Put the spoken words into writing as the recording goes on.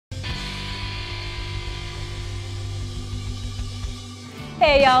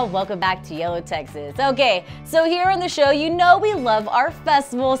Hey y'all, welcome back to YOLO Texas. Okay, so here on the show, you know we love our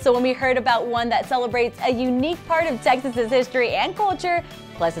festival, so when we heard about one that celebrates a unique part of Texas's history and culture,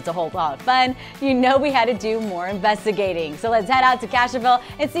 plus it's a whole lot of fun, you know we had to do more investigating. So let's head out to Castroville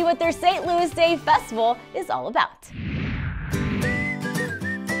and see what their St. Louis Day Festival is all about.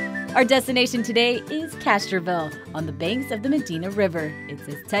 Our destination today is Castroville, on the banks of the Medina River. It's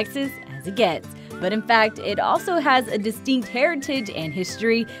as Texas as it gets. But in fact, it also has a distinct heritage and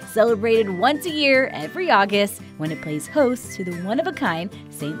history, celebrated once a year every August when it plays host to the one-of-a-kind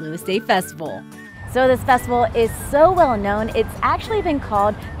St. Louis Day Festival. So this festival is so well known, it's actually been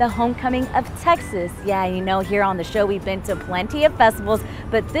called the Homecoming of Texas. Yeah, you know, here on the show we've been to plenty of festivals,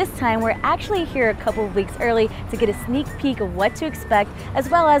 but this time we're actually here a couple of weeks early to get a sneak peek of what to expect, as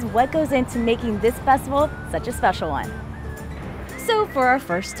well as what goes into making this festival such a special one. So for our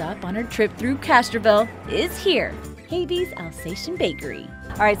first stop on our trip through Castroville is here, Haby's Alsatian Bakery.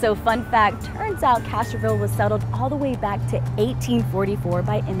 All right, so fun fact, turns out Castroville was settled all the way back to 1844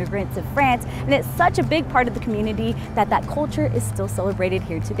 by immigrants of France, and it's such a big part of the community that that culture is still celebrated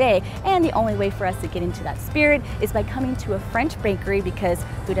here today. And the only way for us to get into that spirit is by coming to a French bakery, because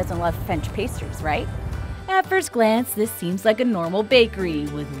who doesn't love French pastries, right? At first glance, this seems like a normal bakery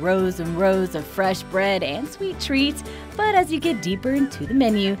with rows and rows of fresh bread and sweet treats, but as you get deeper into the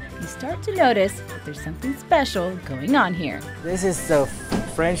menu, you start to notice that there's something special going on here. This is the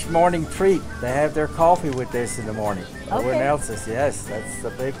French morning treat. They have their coffee with this in the morning. Okay. Everyone else's, yes, that's the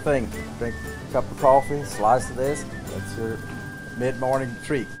big thing. Drink a cup of coffee, slice of this, that's your mid-morning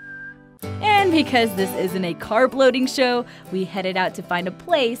treat. And because this isn't a carb-loading show, we headed out to find a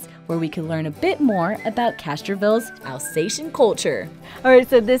place where we could learn a bit more about Castroville's Alsatian culture. All right,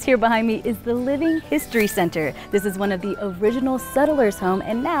 so this here behind me is the Living History Center. This is one of the original settlers' home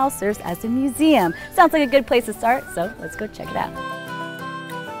and now serves as a museum. Sounds like a good place to start, so let's go check it out.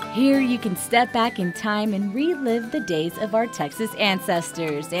 Here you can step back in time and relive the days of our Texas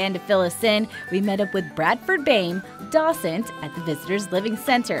ancestors. And to fill us in, we met up with Bradford Bame, docent at the Visitors Living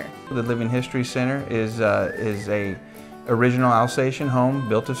Center. The Living History Center is a original Alsatian home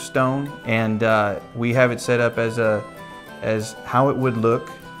built of stone, and we have it set up as how it would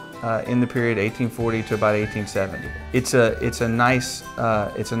look in the period 1840 to about 1870. It's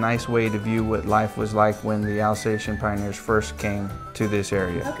a nice way to view what life was like when the Alsatian pioneers first came to this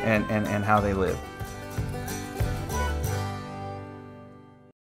area. Okay. and how they lived.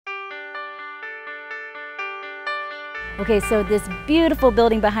 Okay, so this beautiful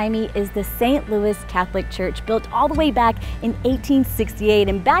building behind me is the St. Louis Catholic Church, built all the way back in 1868.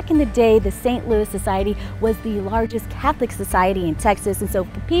 And back in the day, the St. Louis Society was the largest Catholic society in Texas. And so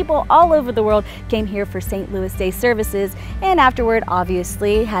people all over the world came here for St. Louis Day services. And afterward,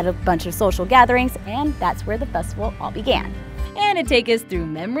 obviously, had a bunch of social gatherings. And that's where the festival all began. And to take us through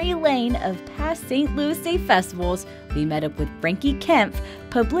memory lane of past St. Louis Day festivals, we met up with Frankie Kempf,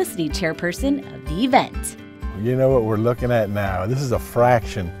 publicity chairperson of the event. You know what we're looking at now? This is a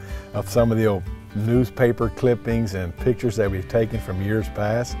fraction of some of the old newspaper clippings and pictures that we've taken from years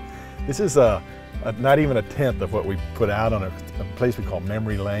past. This is not even a tenth of what we put out on a place we call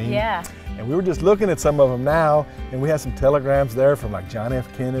Memory Lane. Yeah. And we were just looking at some of them now, and we have some telegrams there from like John F.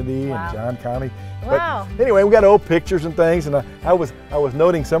 Kennedy. Wow. And John Connally. Wow. But anyway, we got old pictures and things, and I was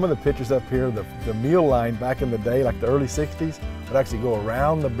noting some of the pictures up here. The mule line back in the day, like the early 60s, would actually go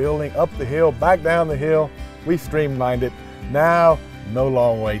around the building, up the hill, back down the hill. We streamlined it. Now, no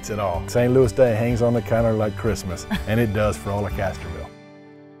long waits at all. St. Louis Day hangs on the counter like Christmas, and it does for all of Castroville.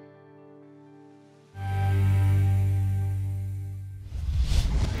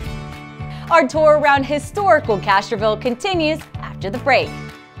 Our tour around historical Castroville continues after the break.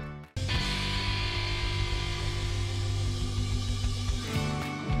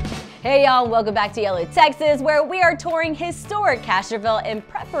 Hey y'all, welcome back to YOLO Texas, where we are touring historic Castroville in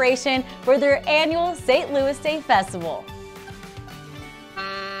preparation for their annual St. Louis Day Festival.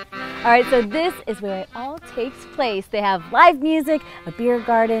 All right, so this is where it all takes place. They have live music, a beer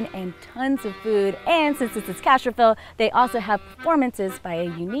garden, and tons of food. And since this is Castroville, they also have performances by a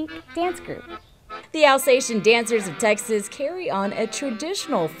unique dance group. The Alsatian dancers of Texas carry on a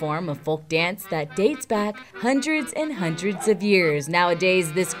traditional form of folk dance that dates back hundreds and hundreds of years.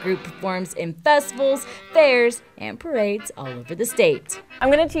 Nowadays, this group performs in festivals, fairs, and parades all over the state.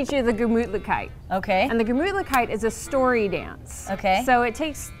 I'm going to teach you the Gemütlichkeit. Okay. And the Gemütlichkeit is a story dance. Okay. So it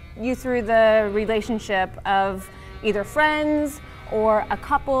takes you through the relationship of either friends or a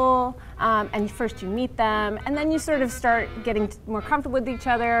couple, and first you meet them, and then you sort of start getting more comfortable with each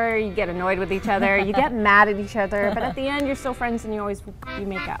other, you get annoyed with each other, you get mad at each other, but at the end you're still friends and you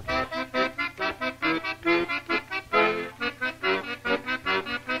make up.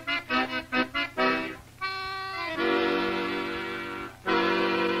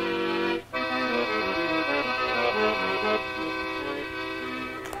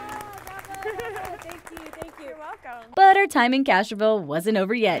 Thank you. You're welcome. But our time in Castroville wasn't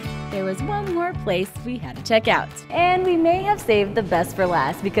over yet. There was one more place we had to check out. And we may have saved the best for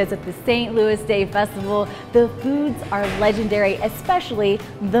last because at the St. Louis Day Festival, the foods are legendary, especially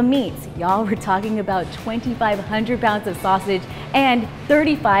the meats. Y'all, we're talking about 2,500 pounds of sausage and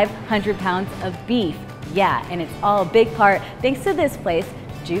 3,500 pounds of beef. Yeah, and it's all a big part thanks to this place,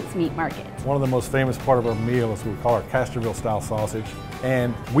 Juke's Meat Market. One of the most famous part of our meal is what we call our Castroville style sausage.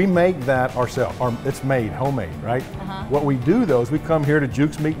 And we make that ourselves. It's made, homemade, right? What we do though is we come here to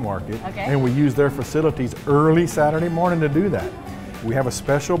Juke's Meat Market and we use their facilities early Saturday morning to do that. We have a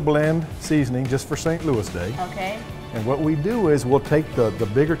special blend seasoning just for St. Louis Day. And what we do is we'll take the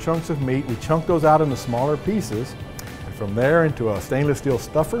bigger chunks of meat, we chunk those out into smaller pieces, and from there into a stainless steel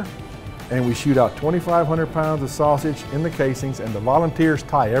stuffer, and we shoot out 2,500 pounds of sausage in the casings, and the volunteers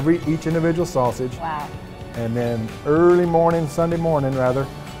tie each individual sausage. Wow. And then early morning, Sunday morning rather,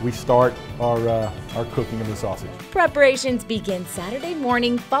 we start our cooking of the sausage. Preparations begin Saturday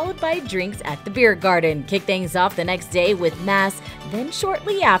morning, followed by drinks at the beer garden. Kick things off the next day with mass. Then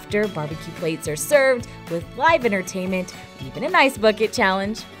shortly after, barbecue plates are served with live entertainment, even an ice bucket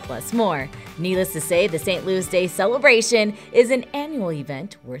challenge, plus more. Needless to say, the St. Louis Day celebration is an annual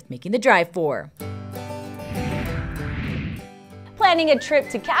event worth making the drive for. Planning a trip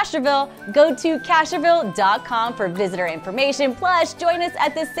to Castroville? Go to Castroville.com for visitor information. Plus, join us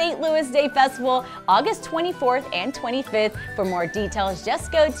at the St. Louis Day Festival August 24th and 25th. For more details,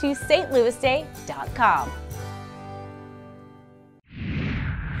 just go to stlouisday.com.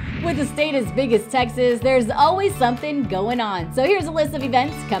 With a state as big as Texas, there's always something going on. So here's a list of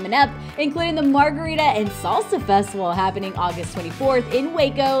events coming up, including the Margarita and Salsa Festival happening August 24th in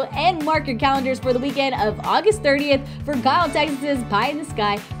Waco, and mark your calendars for the weekend of August 30th for Kyle, Texas's Pie in the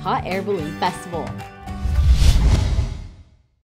Sky Hot Air Balloon Festival.